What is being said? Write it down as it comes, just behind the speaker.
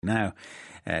Now,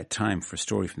 time for a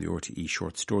story from the RTE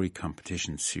Short Story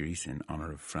Competition series in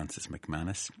honour of Francis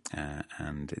McManus,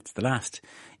 and it's the last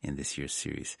in this year's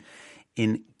series.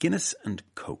 In Guinness and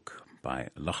Coke by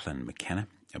Lachlan McKenna,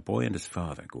 a boy and his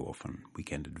father go off on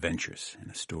weekend adventures in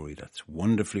a story that's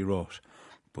wonderfully wrought,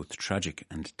 both tragic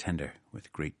and tender,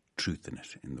 with great truth in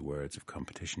it, in the words of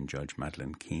competition judge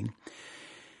Madeleine Keane.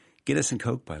 Guinness and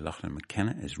Coke by Lachlan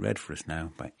McKenna is read for us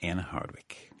now by Anna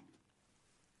Hardwick.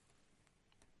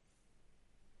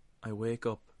 I wake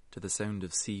up to the sound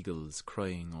of seagulls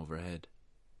crying overhead.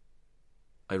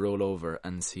 I roll over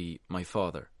and see my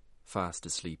father fast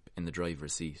asleep in the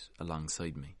driver's seat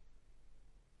alongside me.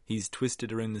 He's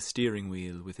twisted around the steering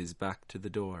wheel with his back to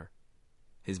the door,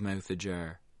 his mouth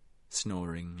ajar,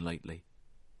 snoring lightly.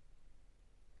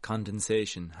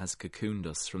 Condensation has cocooned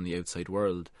us from the outside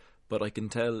world, but I can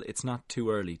tell it's not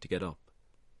too early to get up.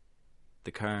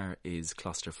 The car is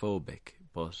claustrophobic,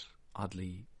 but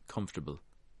oddly comfortable.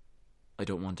 I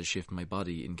don't want to shift my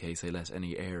body in case I let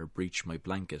any air breach my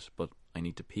blanket, but I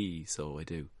need to pee, so I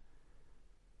do.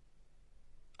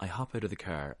 I hop out of the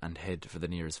car and head for the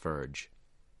nearest verge.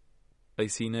 I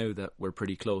see now that we're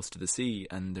pretty close to the sea,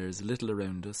 and there's little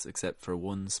around us except for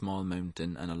one small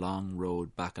mountain and a long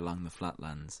road back along the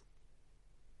flatlands.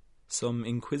 Some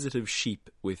inquisitive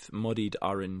sheep with muddied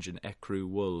orange and ecru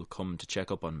wool come to check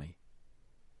up on me.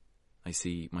 I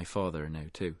see my father now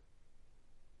too.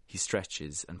 He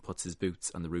stretches and puts his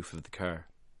boots on the roof of the car.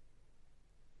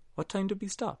 "What time did we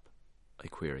stop?" I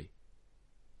query.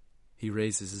 He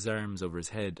raises his arms over his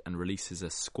head and releases a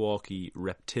squawky,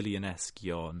 reptilian-esque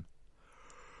yawn.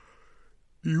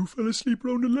 "You fell asleep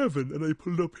round 11 and I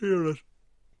pulled up here at,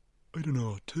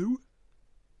 2?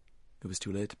 It was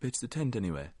too late to pitch the tent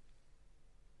anyway.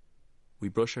 We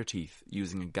brush our teeth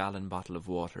using a gallon bottle of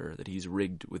water that he's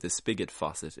rigged with a spigot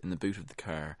faucet in the boot of the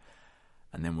car,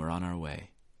 and then we're on our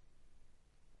way.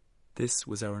 This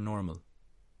was our normal.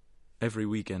 Every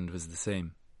weekend was the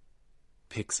same.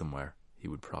 Pick somewhere, he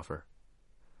would proffer.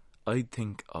 I'd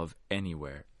think of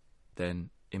anywhere,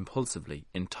 then, impulsively,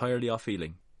 entirely off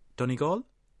feeling, "Donegal?"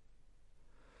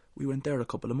 "We went there a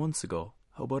couple of months ago.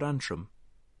 How about Antrim?"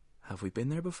 "Have we been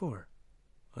there before?"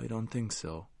 "I don't think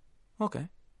so." "Okay,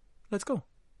 let's go."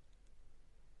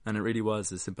 And it really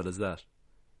was as simple as that.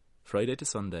 Friday to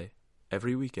Sunday,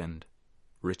 every weekend,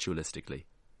 ritualistically.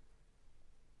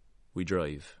 We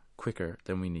drive, quicker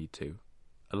than we need to,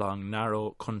 along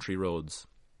narrow country roads.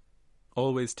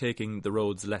 Always taking the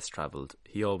roads less travelled,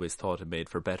 he always thought it made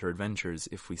for better adventures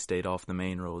if we stayed off the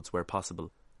main roads where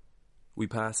possible. We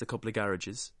pass a couple of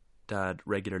garages, Dad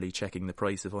regularly checking the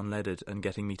price of unleaded and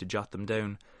getting me to jot them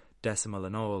down, decimal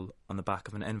and all, on the back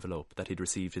of an envelope that he'd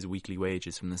received his weekly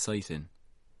wages from the site in.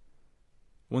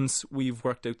 Once we've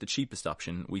worked out the cheapest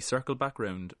option, we circle back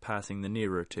round, passing the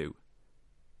nearer two.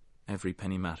 "Every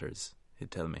penny matters,"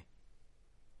 he'd tell me.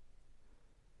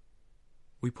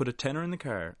 We put a tenner in the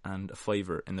car and a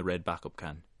fiver in the red backup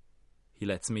can. He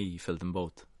lets me fill them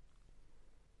both.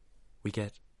 We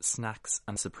get snacks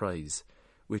and surprise,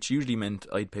 which usually meant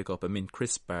I'd pick up a mint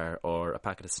crisp bar or a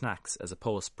packet of snacks as a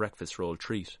post-breakfast roll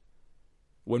treat.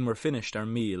 When we're finished our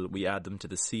meal, we add them to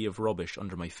the sea of rubbish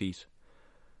under my feet.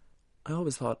 I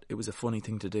always thought it was a funny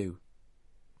thing to do,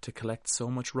 to collect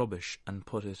so much rubbish and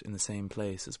put it in the same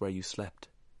place as where you slept.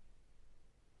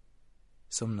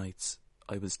 Some nights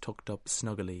I was tucked up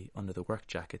snuggily under the work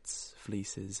jackets,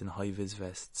 fleeces and high-vis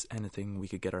vests, anything we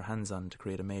could get our hands on to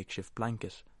create a makeshift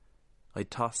blanket.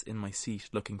 I'd toss in my seat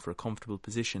looking for a comfortable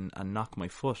position and knock my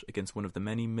foot against one of the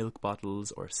many milk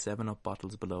bottles or 7-Up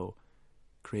bottles below,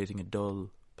 creating a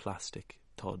dull, plastic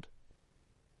thud.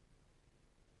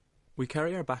 We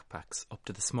carry our backpacks up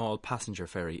to the small passenger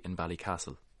ferry in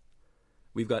Ballycastle.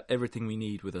 We've got everything we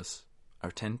need with us: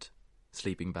 our tent,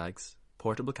 sleeping bags,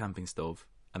 portable camping stove,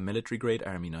 a military-grade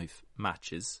army knife,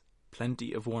 matches,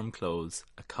 plenty of warm clothes,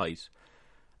 a kite,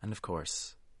 and of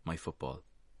course, my football.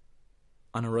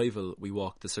 On arrival, we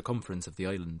walk the circumference of the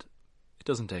island. It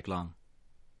doesn't take long.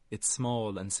 It's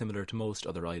small and similar to most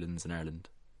other islands in Ireland.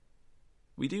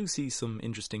 We do see some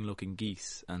interesting-looking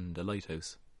geese and a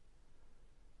lighthouse.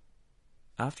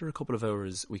 After a couple of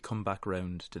hours, we come back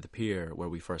round to the pier where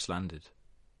we first landed.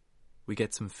 We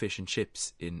get some fish and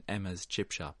chips in Emma's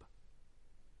chip shop.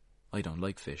 I don't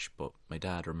like fish, but my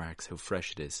dad remarks how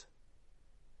fresh it is.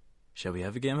 "Shall we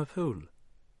have a game of pool?"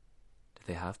 "Do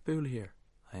they have pool here?"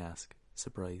 I ask,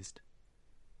 surprised.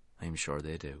 I'm sure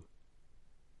they do.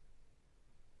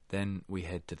 Then we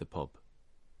head to the pub.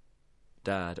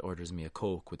 Dad orders me a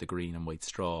Coke with a green and white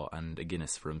straw and a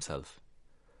Guinness for himself.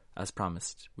 As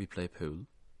promised, we play pool.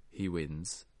 He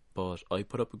wins, but I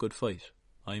put up a good fight.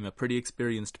 I'm a pretty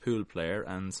experienced pool player,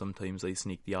 and sometimes I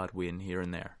sneak the odd win here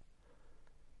and there.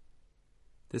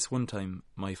 This one time,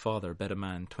 my father bet a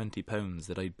man £20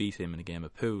 that I'd beat him in a game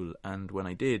of pool, and when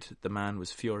I did, the man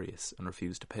was furious and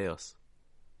refused to pay us.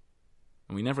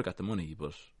 And we never got the money,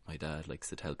 but my dad likes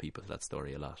to tell people that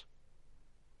story a lot.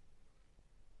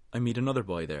 I meet another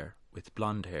boy there, with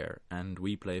blonde hair, and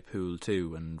we play pool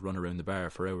too and run around the bar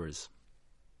for hours.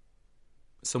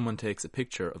 Someone takes a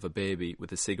picture of a baby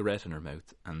with a cigarette in her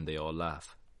mouth, and they all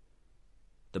laugh.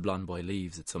 The blonde boy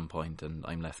leaves at some point, and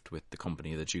I'm left with the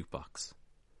company of the jukebox.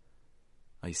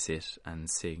 I sit and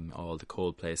sing all the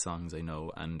Coldplay songs I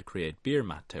know and create beer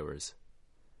mat towers.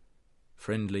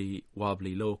 Friendly,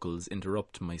 wobbly locals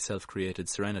interrupt my self-created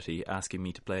serenity, asking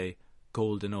me to play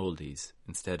golden oldies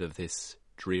instead of this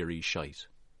dreary shite.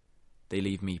 They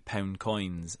leave me pound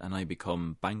coins, and I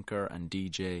become banker and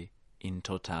DJ in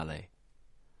totale.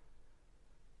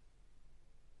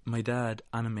 My dad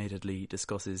animatedly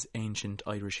discusses ancient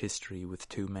Irish history with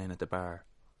two men at the bar.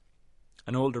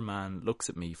 An older man looks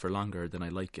at me for longer than I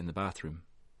like in the bathroom.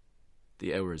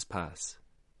 The hours pass.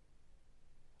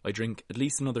 I drink at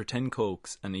least another 10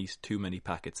 Cokes and eat too many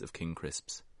packets of King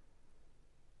Crisps.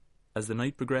 As the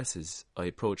night progresses, I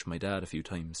approach my dad a few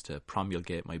times to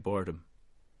promulgate my boredom.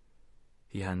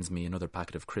 He hands me another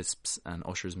packet of crisps and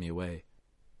ushers me away.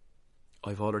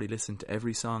 I've already listened to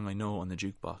every song I know on the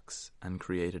jukebox and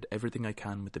created everything I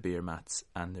can with the beer mats,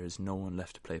 and there's no one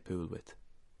left to play pool with.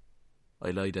 I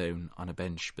lie down on a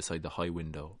bench beside the high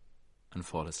window and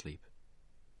fall asleep.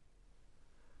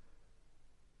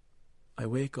 I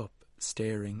wake up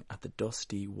staring at the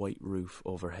dusty white roof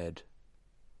overhead.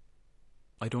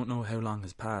 I don't know how long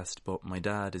has passed, but my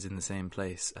dad is in the same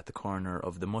place at the corner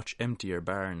of the much emptier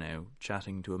bar now,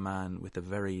 chatting to a man with a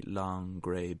very long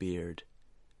grey beard.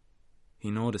 He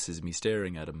notices me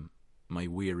staring at him, my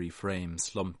weary frame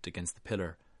slumped against the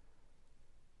pillar.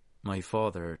 My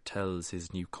father tells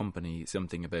his new company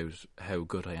something about how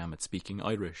good I am at speaking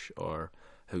Irish, or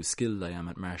how skilled I am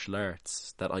at martial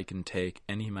arts, that I can take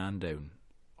any man down,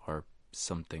 or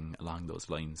something along those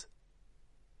lines.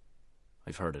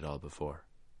 I've heard it all before.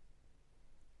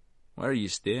 Where are you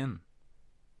staying?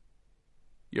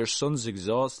 Your son's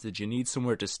exhausted, you need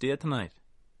somewhere to stay tonight.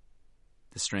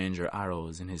 The stranger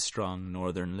arrows in his strong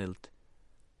northern lilt.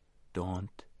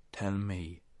 Don't tell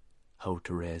me how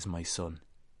to raise my son.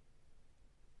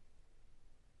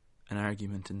 An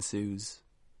argument ensues,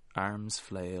 arms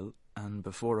flail, and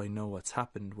before I know what's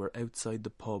happened, we're outside the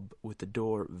pub with the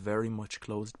door very much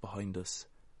closed behind us,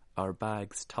 our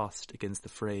bags tossed against the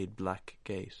frayed black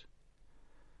gate.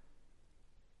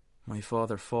 My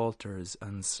father falters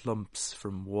and slumps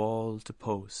from wall to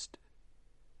post.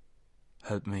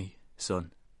 Help me,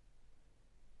 son.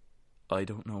 I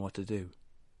don't know what to do.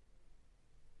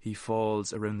 He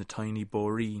falls around the tiny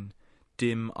boreen.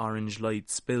 Dim orange light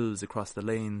spills across the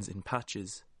lanes in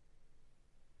patches.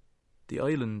 The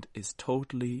island is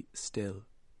totally still,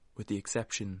 with the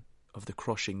exception of the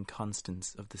crushing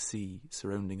constants of the sea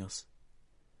surrounding us.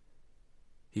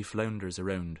 He flounders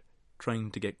around,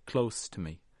 trying to get close to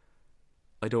me.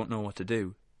 I don't know what to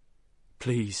do.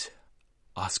 Please,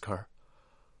 Oscar,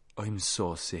 I'm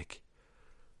so sick.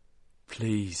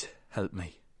 Please help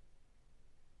me.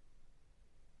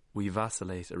 We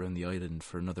vacillate around the island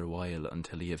for another while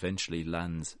until he eventually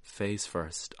lands face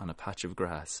first on a patch of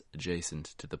grass adjacent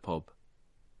to the pub.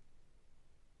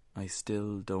 I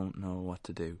still don't know what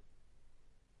to do.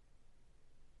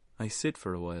 I sit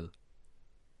for a while.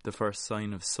 The first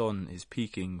sign of sun is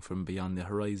peeking from beyond the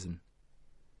horizon.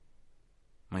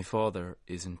 My father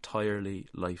is entirely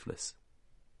lifeless,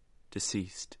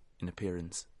 deceased in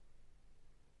appearance.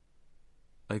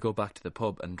 I go back to the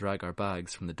pub and drag our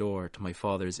bags from the door to my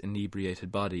father's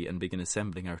inebriated body and begin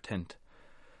assembling our tent.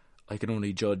 I can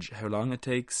only judge how long it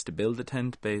takes to build a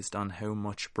tent based on how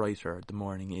much brighter the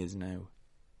morning is now.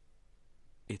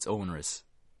 It's onerous,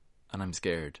 and I'm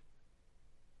scared,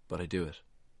 but I do it.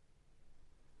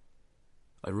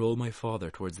 I roll my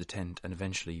father towards the tent and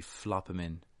eventually flop him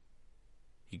in.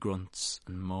 He grunts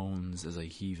and moans as I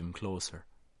heave him closer.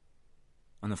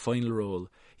 On the final roll,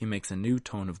 he makes a new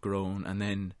tone of groan and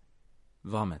then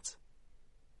vomits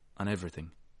on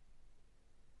everything.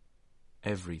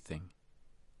 Everything.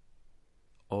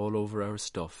 All over our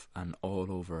stuff and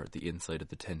all over the inside of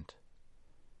the tent.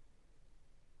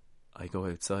 I go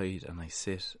outside and I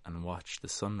sit and watch the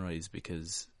sunrise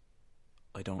because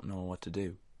I don't know what to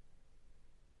do.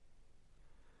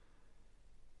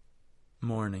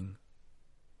 Morning,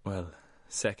 well,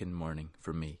 second morning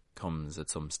for me, comes at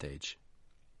some stage.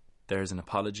 There's an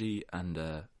apology and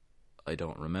I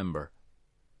don't remember.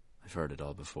 I've heard it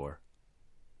all before.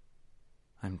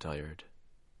 I'm tired.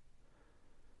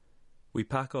 We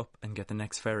pack up and get the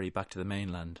next ferry back to the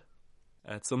mainland.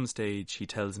 At some stage he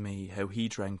tells me how he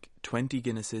drank 20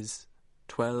 Guinnesses,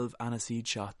 12 aniseed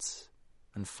shots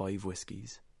and 5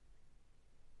 whiskies.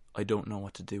 I don't know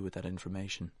what to do with that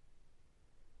information.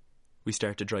 We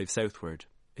start to drive southward.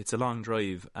 It's a long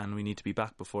drive and we need to be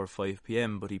back before 5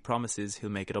 p.m, but he promises he'll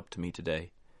make it up to me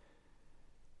today.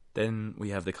 Then we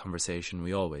have the conversation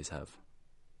we always have.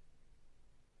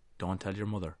 Don't tell your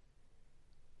mother.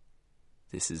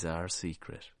 This is our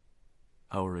secret,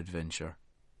 our adventure.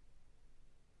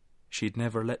 She'd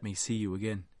never let me see you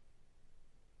again.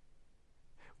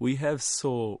 We have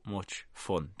so much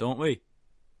fun, don't we?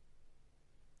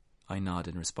 I nod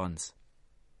in response.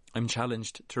 I'm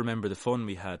challenged to remember the fun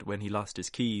we had when he lost his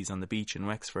keys on the beach in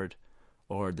Wexford,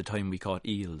 or the time we caught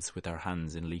eels with our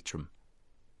hands in Leitrim.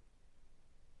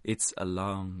 It's a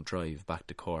long drive back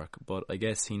to Cork, but I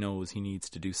guess he knows he needs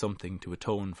to do something to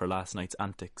atone for last night's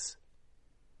antics.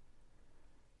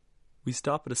 We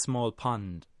stop at a small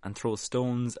pond and throw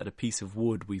stones at a piece of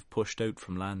wood we've pushed out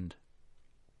from land.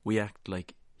 We act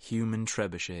like human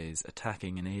trebuchets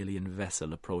attacking an alien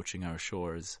vessel approaching our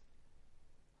shores.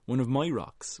 One of my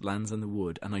rocks lands on the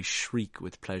wood and I shriek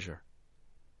with pleasure.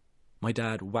 My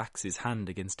dad whacks his hand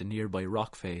against a nearby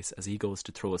rock face as he goes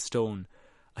to throw a stone.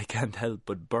 I can't help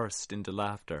but burst into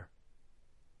laughter.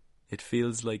 It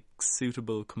feels like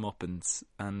suitable comeuppance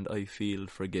and I feel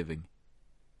forgiving.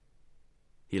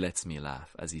 He lets me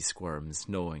laugh as he squirms,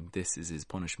 knowing this is his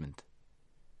punishment.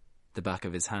 The back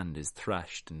of his hand is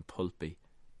thrashed and pulpy,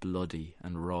 bloody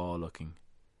and raw-looking.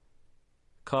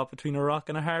 Caught between a rock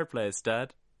and a hard place,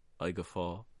 Dad, I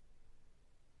guffaw.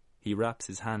 He wraps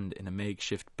his hand in a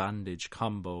makeshift bandage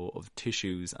combo of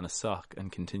tissues and a sock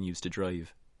and continues to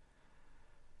drive.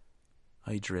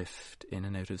 I drift in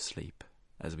and out of sleep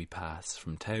as we pass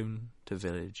from town to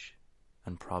village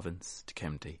and province to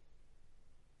county.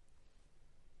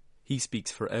 He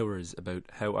speaks for hours about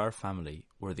how our family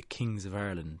were the kings of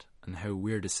Ireland and how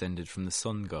we're descended from the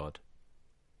sun god.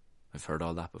 I've heard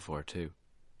all that before too.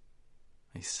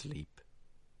 I sleep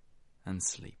and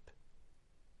sleep.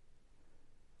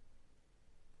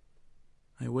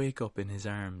 I wake up in his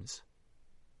arms.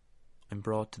 I'm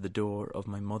brought to the door of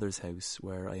my mother's house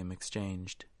where I am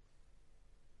exchanged.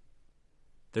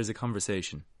 There's a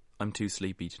conversation. I'm too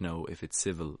sleepy to know if it's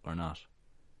civil or not.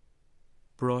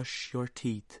 Brush your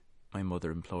teeth, my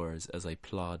mother implores as I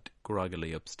plod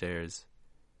groggily upstairs.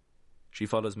 She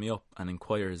follows me up and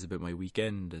inquires about my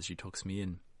weekend as she tucks me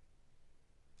in.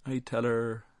 I tell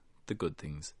her the good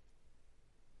things.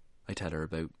 I tell her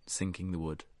about sinking the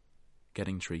wood,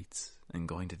 getting treats and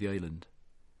going to the island.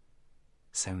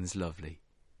 Sounds lovely,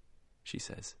 she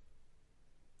says.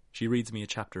 She reads me a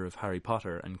chapter of Harry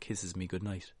Potter and kisses me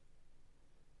goodnight.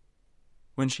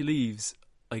 When she leaves,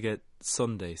 I get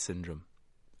Sunday syndrome.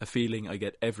 A feeling I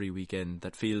get every weekend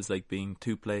that feels like being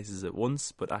two places at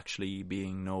once but actually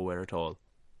being nowhere at all.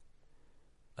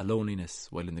 A loneliness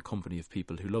while in the company of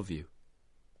people who love you.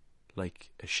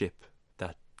 Like a ship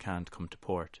that can't come to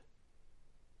port.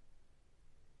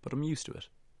 But I'm used to it.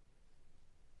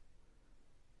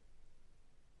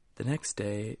 The next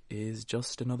day is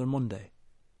just another Monday.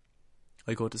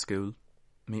 I go to school,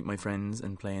 meet my friends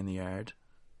and play in the yard.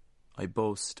 I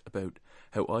boast about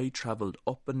how I travelled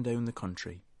up and down the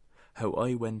country, how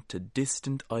I went to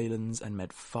distant islands and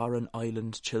met foreign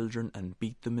island children and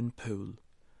beat them in pool,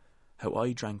 how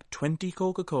I drank 20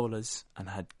 Coca-Colas and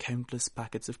had countless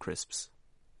packets of crisps.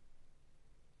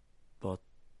 But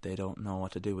they don't know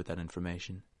what to do with that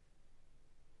information.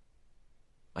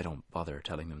 I don't bother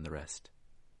telling them the rest.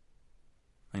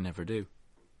 I never do.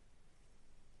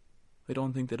 I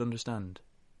don't think they'd understand.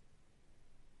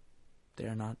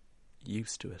 They're not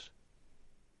used to it.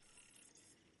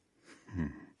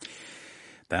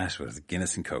 That was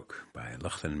Guinness and Coke by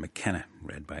Lachlan McKenna,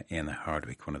 read by Éanna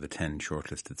Hardwick, one of the 10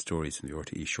 shortlisted stories in the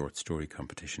RTE Short Story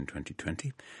Competition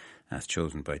 2020, as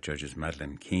chosen by judges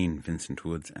Madeleine Keane, Vincent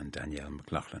Woods and Danielle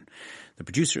McLaughlin. The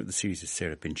producer of the series is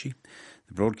Sarah Binchy.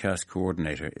 The broadcast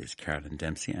coordinator is Carolyn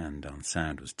Dempsey, and on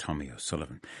sound was Tommy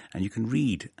O'Sullivan. And you can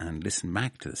read and listen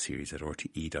back to the series at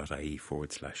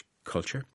rte.ie/culture.